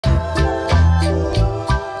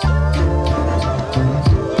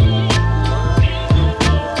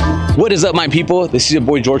What is up, my people? This is your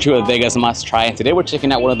boy George here with Vegas Must Try, and today we're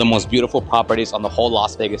checking out one of the most beautiful properties on the whole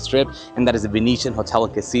Las Vegas Strip, and that is the Venetian Hotel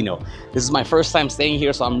and Casino. This is my first time staying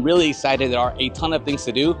here, so I'm really excited. There are a ton of things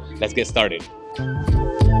to do. Let's get started.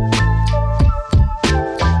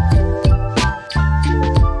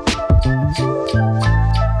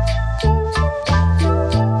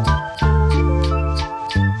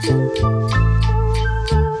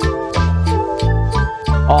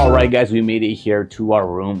 Alright guys, we made it here to our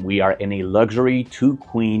room. We are in a luxury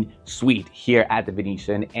 2-queen suite here at the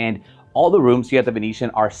Venetian, and all the rooms here at the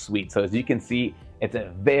Venetian are suites. So as you can see, it's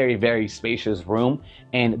a very spacious room,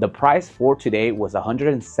 and the price for today was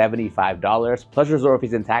 $175 plus resort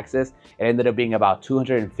fees and taxes. It ended up being about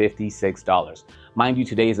 $256. Mind you,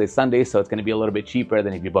 today is a Sunday, so it's going to be a little bit cheaper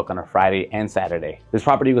than if you book on a Friday and Saturday. This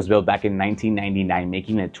property was built back in 1999,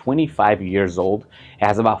 making it 25 years old. It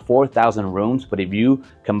has about 4,000 rooms, but if you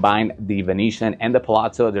combine the Venetian and the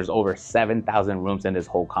Palazzo, there's over 7,000 rooms in this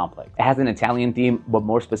whole complex. It has an Italian theme, but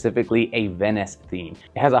more specifically a Venice theme.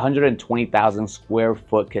 It has a 120,000 square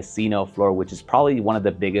foot casino floor, which is probably one of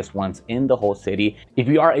the biggest ones in the whole city. If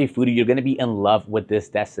you are a foodie, you're going to be in love with this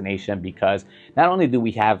destination because not only do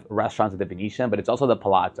we have restaurants at the Venetian, but it's also the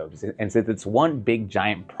Palazzo. And since it's one big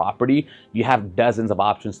giant property, you have dozens of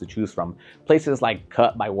options to choose from. Places like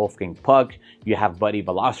Cut by Wolfgang Puck, you have Buddy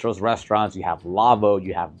Ballastro's restaurants, you have Lavo,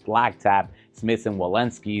 you have Black Tap, Smith's and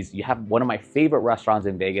Walensky's. You have one of my favorite restaurants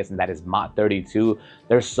in Vegas, and that is Mott 32.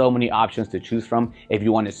 There's so many options to choose from. If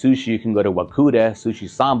you wanted sushi, you can go to Wakuda, Sushi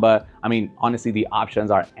Samba. I mean, honestly, the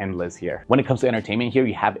options are endless here. When it comes to entertainment here,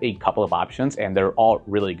 you have a couple of options, and they're all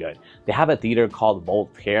really good. They have a theater called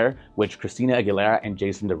Voltaire, which Christina Aguilera and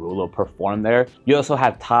Jason Derulo perform there. You also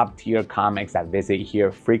have top tier comics that visit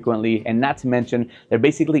here frequently, and not to mention, they're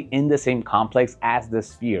basically in the same complex as the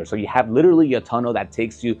Sphere. So you have literally a tunnel that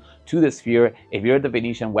takes you to the Sphere. If you're at the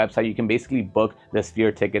Venetian website, you can basically book the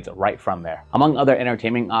Sphere tickets right from there. Among other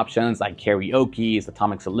entertainment options like karaoke,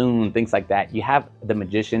 Atomic Saloon, things like that, you have the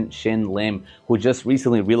magician Shin Lim, who just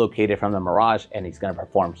recently relocated from the Mirage, and he's going to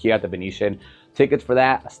perform here at the Venetian. Tickets for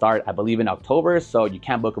that start, I believe, in October, so you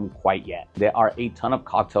can't book them quite yet. There are a ton of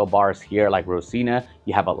cocktail bars here like Rosina,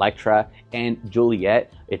 you have Electra, and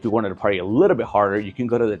Juliet. If you wanted to party a little bit harder, you can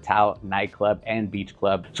go to the Tao nightclub and beach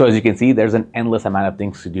club. So as you can see, there's an endless amount of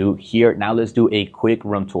things to do here. Now let's do a quick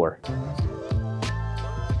room tour.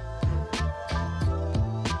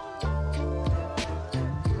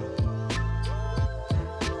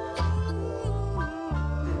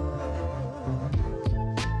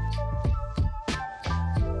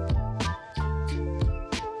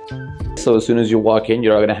 So as soon as you walk in,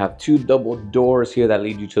 you're gonna have two double doors here that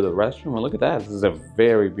lead you to the restroom. And look at that, this is a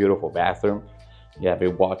very beautiful bathroom. You have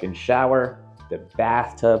a walk-in shower, the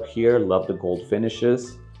bathtub here, love the gold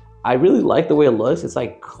finishes. I really like the way it looks, it's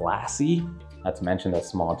like classy. Not to mention that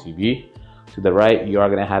small TV. To the right, you are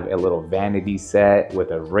gonna have a little vanity set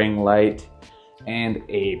with a ring light and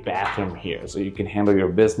a bathroom here, so you can handle your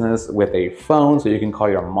business with a phone, so you can call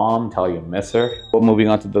your mom, tell you miss her. But moving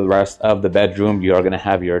on to the rest of the bedroom, you are going to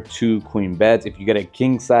have your 2 queen beds. If you get a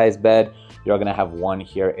king size bed, you're going to have one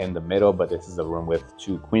here in the middle, but this is a room with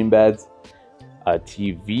 2 queen beds. A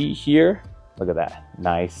TV here, look at that,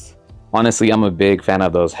 nice. Honestly, I'm a big fan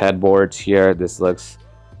of those headboards here. This looks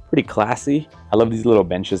pretty classy. I love these little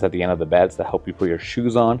benches at the end of the beds that help you put your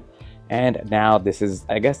shoes on. And now this is,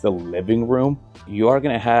 I guess, the living room. You are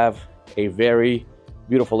gonna have a very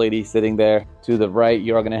beautiful lady sitting there. To the right,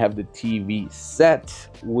 you are gonna have the TV set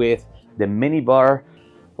with the mini bar.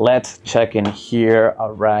 Let's check in here.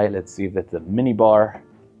 All right, let's see if it's a mini bar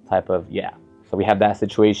type of, yeah. So we have that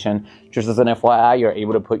situation. Just as an FYI, you're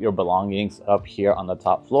able to put your belongings up here on the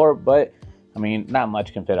top floor, but I mean, not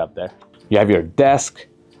much can fit up there. You have your desk,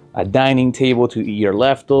 a dining table to eat your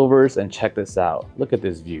leftovers, and check this out. Look at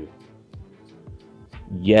this view.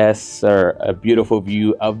 Yes, sir, a beautiful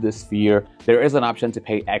view of the Sphere. There is an option to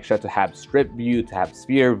pay extra to have strip view, to have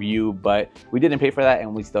Sphere view, but we didn't pay for that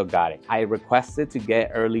and we still got it. I requested to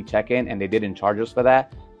get early check-in and they didn't charge us for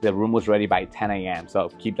that. The room was ready by 10 a.m., so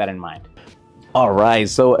keep that in mind. All right,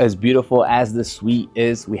 so as beautiful as the suite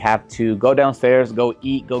is, we have to go downstairs, go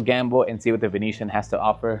eat, go gamble, and see what the Venetian has to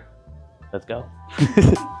offer. Let's go.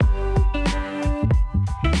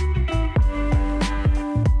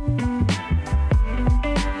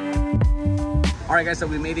 All right guys, so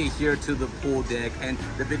we made it here to the pool deck, and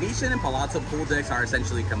the Venetian and Palazzo pool decks are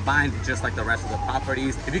essentially combined just like the rest of the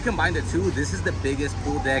properties. If you combine the two, this is the biggest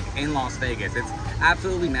pool deck in Las Vegas. It's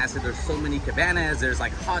absolutely massive. There's so many cabanas, there's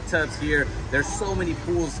like hot tubs here, there's so many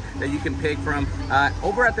pools that you can pick from.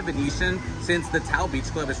 Over at the Venetian, since the Tao Beach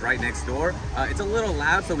Club is right next door, it's a little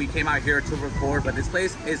loud, so we came out here to record, but this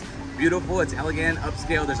place is beautiful, it's elegant,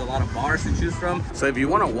 upscale. There's a lot of bars to choose from. So if you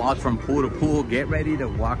want to walk from pool to pool, get ready to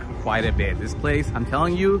walk quite a bit. This place, I'm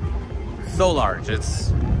telling you, so large. It's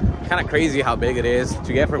kind of crazy how big it is.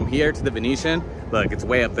 To get from here to the Venetian, look, it's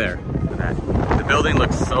way up there. Look at that. The building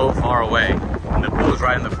looks so far away, and the pool is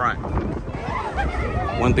right in the front.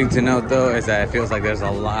 One thing to note though is that it feels like there's a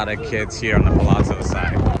lot of kids here on the Palazzo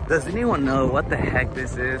side. Does anyone know what the heck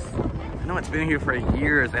this is? I know it's been here for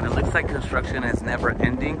years and it looks like construction is never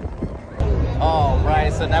ending. All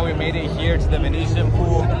right, so now we made it here to the Venetian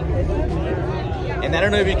pool. And I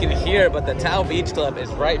don't know if you can hear, but the Tao Beach Club is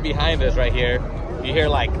right behind us right here. You hear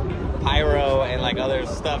like pyro and like other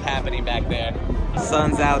stuff happening back there.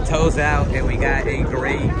 Sun's out, toes out, and we got a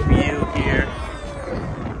great view here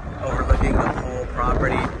overlooking the whole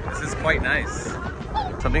property. This is quite nice.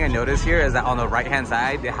 Something I noticed here is that on the right hand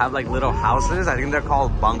side they have like little houses. I think they're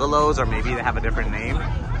called bungalows, or maybe they have a different name,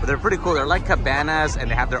 but they're pretty cool. They're like cabanas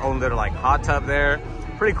and they have their own little like hot tub there.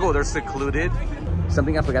 Pretty cool. They're secluded.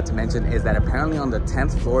 Something I forgot to mention is that apparently on the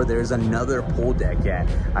 10th floor there's another pool deck yet.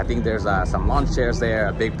 I think there's some lawn chairs there,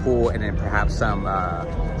 a big pool, and then perhaps some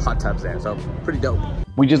hot tubs there. So pretty dope.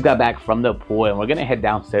 We just got back from the pool and we're gonna head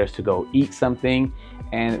downstairs to go eat something.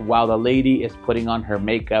 And while the lady is putting on her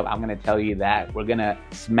makeup, I'm gonna tell you that we're gonna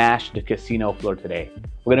smash the casino floor today.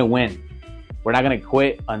 We're gonna win. We're not gonna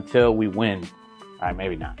quit until we win. All right,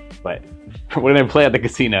 maybe not, but we're gonna play at the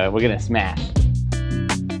casino. We're gonna smash.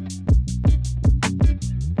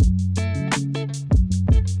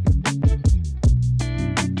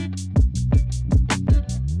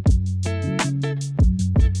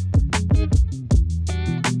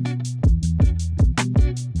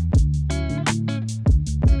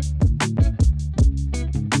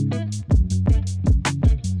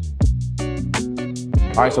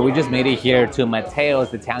 All right, so we just made it here to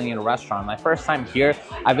Matteo's Italian restaurant. My first time here.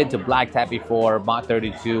 I've been to Black Tap before, Mont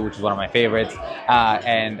 32, which is one of my favorites.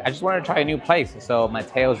 And I just wanted to try a new place. So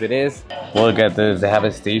Matteo's it is. Look at this, they have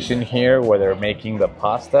a station here where they're making the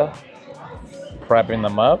pasta, prepping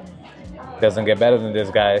them up. Doesn't get better than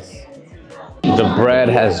this, guys. The bread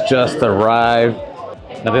has just arrived.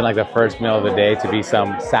 Nothing like the first meal of the day to be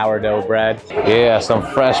some sourdough bread. Yeah, some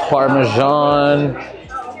fresh Parmesan.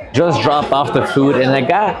 Just dropped off the food and I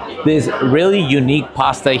got this really unique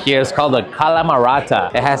pasta here. It's called the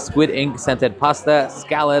calamarata. It has squid ink scented pasta,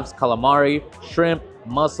 scallops, calamari, shrimp,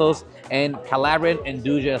 mussels, and Calabrian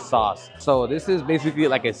Induja sauce. So this is basically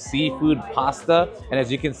like a seafood pasta. And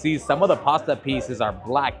as you can see, some of the pasta pieces are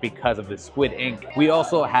black because of the squid ink. We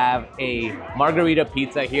also have a margarita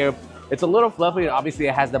pizza here. It's a little fluffy. Obviously,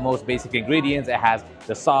 it has the most basic ingredients. It has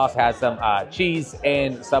the sauce, has some cheese,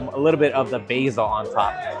 and a little bit of the basil on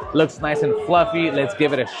top. Looks nice and fluffy. Let's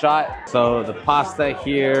give it a shot. So the pasta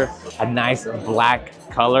here, a nice black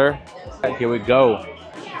color. Here we go.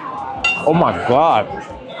 Oh my God.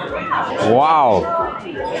 Wow.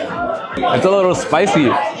 It's a little spicy,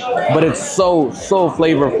 but it's so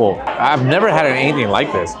flavorful. I've never had anything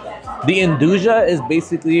like this. The Induja is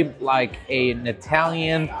basically like an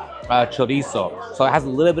Italian chorizo, so it has a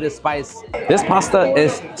little bit of spice. This pasta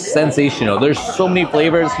is sensational. There's so many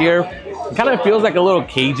flavors here. It kind of feels like a little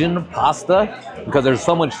Cajun pasta because there's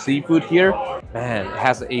so much seafood here. Man, it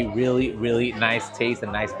has a really nice taste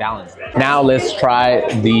and nice balance. Now let's try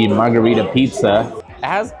the margarita pizza. It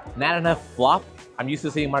has not enough flop. I'm used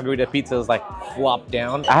to seeing margarita pizzas like flop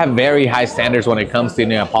down. I have very high standards when it comes to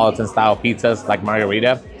Neapolitan style pizzas like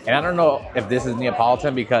margarita. And I don't know if this is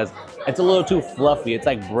Neapolitan because it's a little too fluffy. It's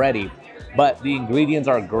like bready, but the ingredients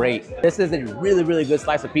are great. This is a really good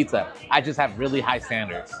slice of pizza. I just have really high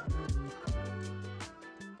standards.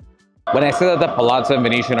 When I say that the Palazzo and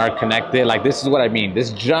Venetian are connected, like this is what I mean. This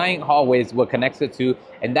giant hallway is what connects it to,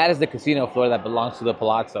 and that is the casino floor that belongs to the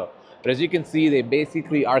Palazzo. But as you can see, they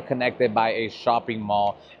basically are connected by a shopping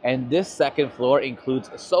mall. And this second floor includes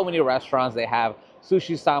so many restaurants. They have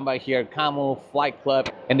Sushi Samba here, Camu, Flight Club,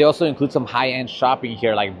 and they also include some high-end shopping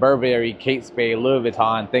here like Burberry, Kate Spade, Louis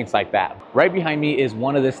Vuitton, things like that. Right behind me is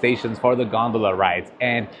one of the stations for the gondola rides.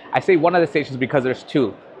 And I say one of the stations because there's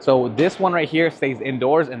two. So this one right here stays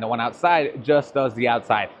indoors and the one outside just does the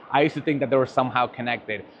outside. I used to think that they were somehow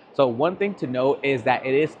connected. So one thing to note is that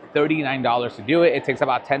it is $39 to do it. It takes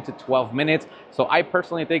about 10 to 12 minutes. So I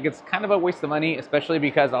personally think it's kind of a waste of money, especially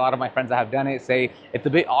because a lot of my friends that have done it say it's a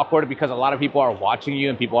bit awkward because a lot of people are watching you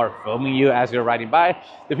and people are filming you as you're riding by.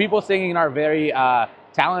 The people singing are very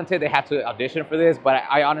talented. They have to audition for this, but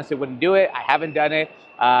I honestly wouldn't do it. I haven't done it,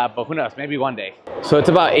 but who knows, maybe one day. So it's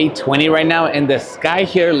about 8:20 right now and the sky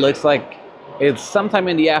here looks like it's sometime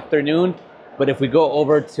in the afternoon. But if we go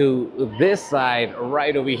over to this side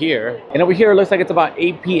right over here, and over here it looks like it's about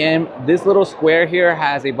 8 p.m. This little square here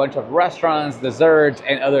has a bunch of restaurants, desserts,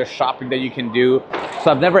 and other shopping that you can do.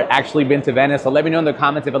 So I've never actually been to Venice, so let me know in the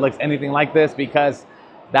comments if it looks anything like this, because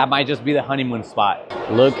that might just be the honeymoon spot.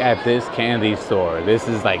 Look at this candy store. This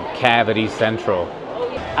is like Cavity Central.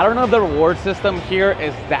 I don't know if the reward system here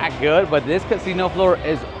is that good, but this casino floor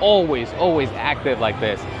is always active like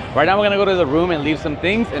this. Right now we're gonna go to the room and leave some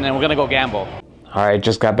things, and then we're gonna go gamble. All right,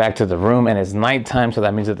 just got back to the room and it's nighttime, so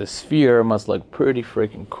that means that the sphere must look pretty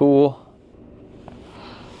freaking cool.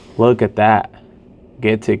 Look at that.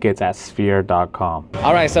 Get tickets at sphere.com.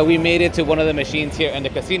 All right, so we made it to one of the machines here in the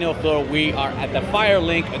casino floor. We are at the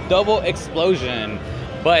Firelink Double Explosion.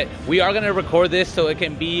 But we are gonna record this so it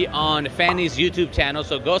can be on Fanny's YouTube channel.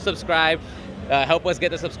 So go subscribe, help us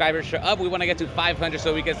get the subscribers up. We wanna get to 500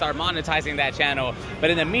 so we can start monetizing that channel.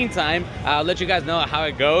 But in the meantime, I'll let you guys know how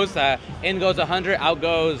it goes. In goes 100, out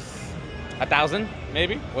goes 1,000,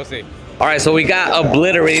 maybe, we'll see. All right, so we got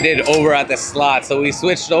obliterated over at the slot. So we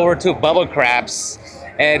switched over to bubble craps.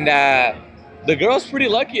 And the girl's pretty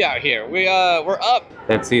lucky out here. We're up.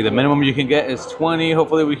 Let's see, the minimum you can get is 20.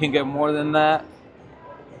 Hopefully we can get more than that.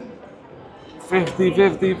 50,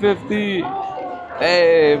 50, 50.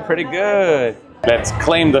 Hey, pretty good. Let's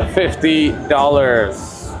claim the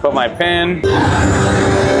 $50. Put my pin.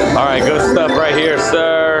 All right, good stuff right here,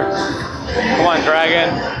 sir. Come on,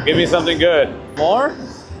 Dragon. Give me something good. More?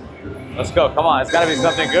 Let's go, come on. It's gotta be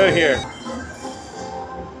something good here.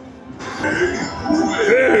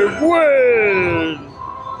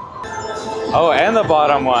 Oh, and the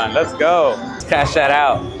bottom one. Let's go. Let's cash that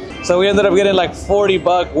out. So we ended up getting like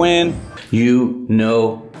 40-buck win. You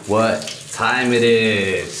know what time it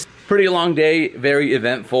is. Pretty long day, very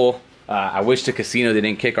eventful. I wish the casino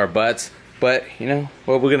didn't kick our butts, but you know,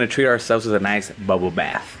 well, we're gonna treat ourselves with a nice bubble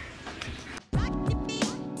bath.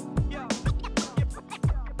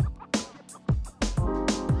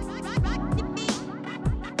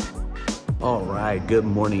 All right, good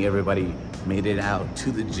morning, everybody. Made it out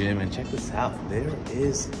to the gym, and check this out. There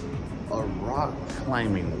is a rock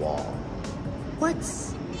climbing wall. What?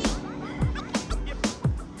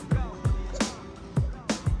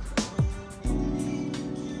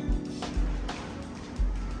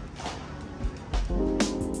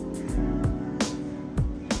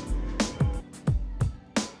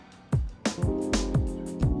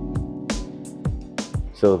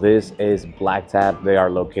 So this is Black Tap. They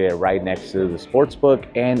are located right next to the sports book,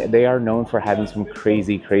 and they are known for having some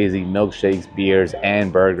crazy milkshakes, beers,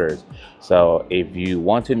 and burgers. So if you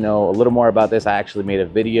want to know a little more about this, I actually made a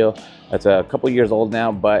video. It's a couple years old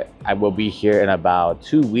now, but I will be here in about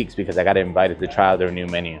 2 weeks because I got invited to try out their new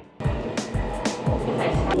menu.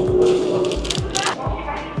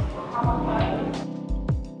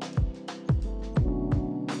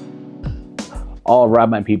 All right,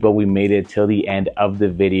 my people, we made it till the end of the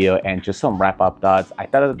video, and just some wrap-up thoughts. I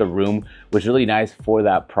thought that the room was really nice for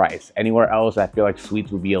that price. Anywhere else, I feel like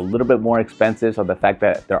suites would be a little bit more expensive, so the fact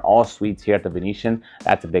that they're all suites here at the Venetian,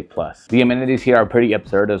 that's a big plus. The amenities here are pretty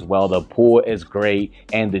absurd as well. The pool is great,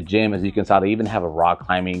 and the gym, as you can see, they even have a rock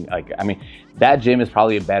climbing. That gym is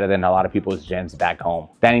probably better than a lot of people's gyms back home.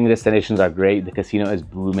 Dining destinations are great. The casino is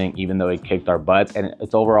booming, even though it kicked our butts, and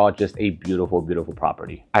it's overall just a beautiful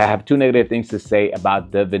property. I have 2 negative things to say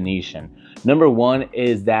about the Venetian. Number 1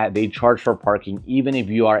 is that they charge for parking even if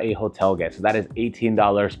you are a hotel guest. So that is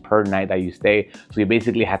 $18 per night that you stay. So you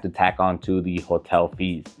basically have to tack on to the hotel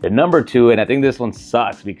fees. The number 2, and I think this one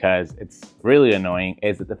sucks because it's really annoying,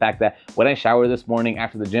 is the fact that when I showered this morning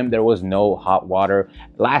after the gym, there was no hot water.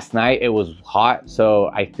 Last night it was hot, so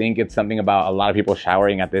I think it's something about a lot of people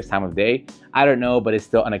showering at this time of day. I don't know, but it's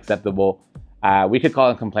still unacceptable. We could call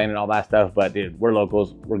and complain and all that stuff, but dude, we're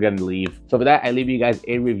locals, we're gonna leave. So for that, I leave you guys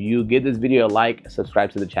a review. Give this video a like,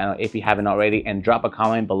 subscribe to the channel if you haven't already, and drop a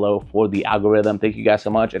comment below for the algorithm. Thank you guys so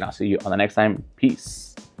much, and I'll see you on the next time.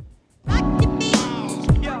 Peace.